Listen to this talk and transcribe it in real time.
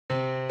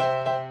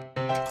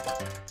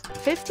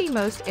50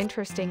 Most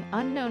Interesting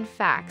Unknown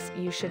Facts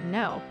You Should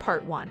Know,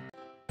 Part 1.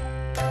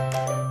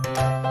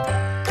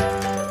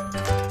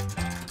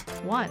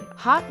 1.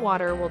 Hot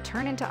water will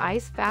turn into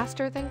ice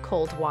faster than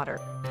cold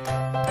water.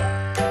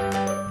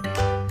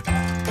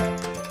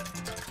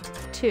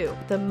 2.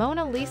 The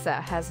Mona Lisa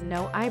has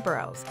no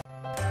eyebrows.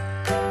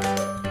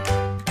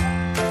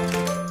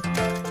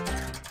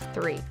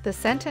 3. The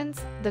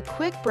sentence, "The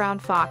quick brown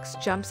fox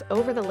jumps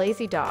over the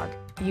lazy dog,"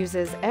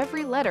 uses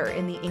every letter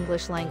in the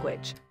English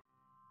language.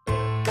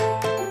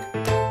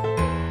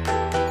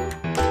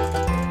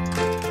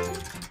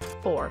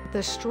 4.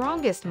 The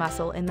strongest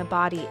muscle in the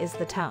body is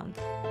the tongue.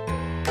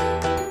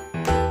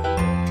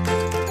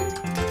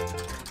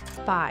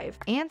 5.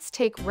 Ants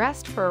take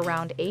rest for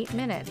around 8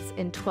 minutes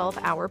in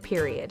 12-hour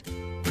period.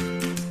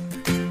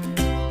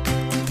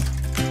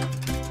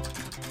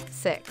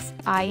 6.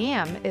 I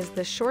am is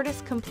the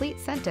shortest complete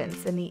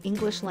sentence in the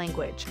English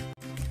language.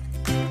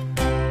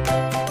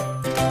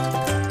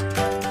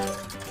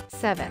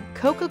 7.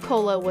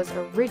 Coca-Cola was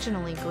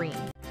originally green.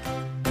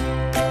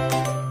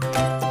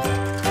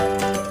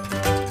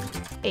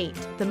 8.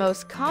 The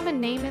most common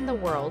name in the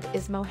world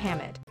is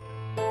Mohammed.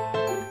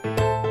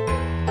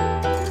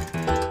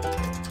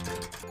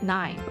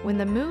 9. When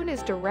the moon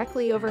is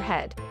directly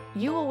overhead,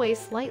 you will weigh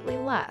slightly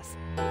less.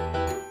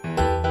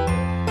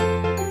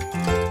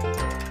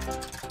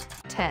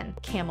 10.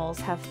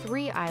 Camels have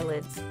 3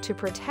 eyelids to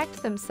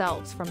protect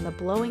themselves from the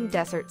blowing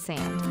desert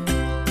sand.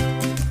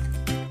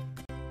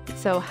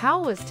 So how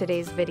was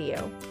today's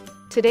video?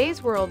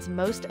 Today's world's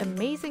most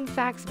amazing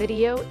facts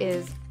video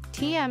is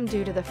TM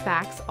due to the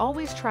facts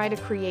always try to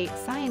create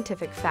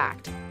scientific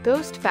fact,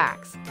 ghost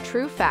facts,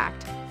 true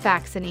fact,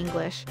 facts in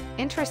English,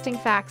 interesting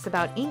facts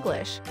about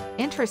English,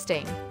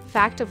 interesting,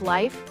 fact of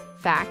life,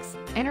 facts,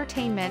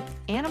 entertainment,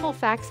 animal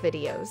facts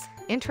videos,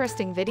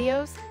 interesting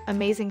videos,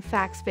 amazing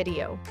facts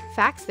video,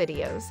 facts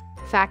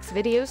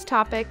videos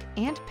topic,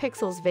 and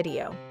pixels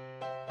video.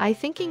 I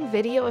thinking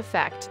video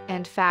effect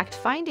and fact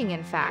finding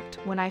in fact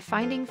when I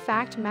finding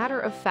fact matter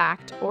of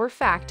fact or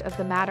fact of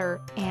the matter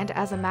and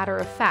as a matter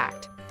of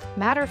fact.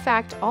 Matter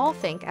fact all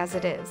think as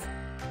it is.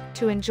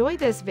 To enjoy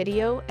this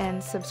video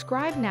and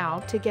subscribe now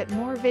to get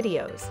more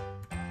videos.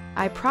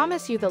 I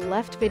promise you the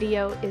left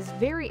video is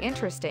very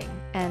interesting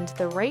and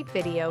the right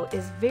video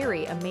is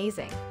very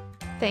amazing.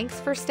 Thanks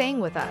for staying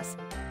with us.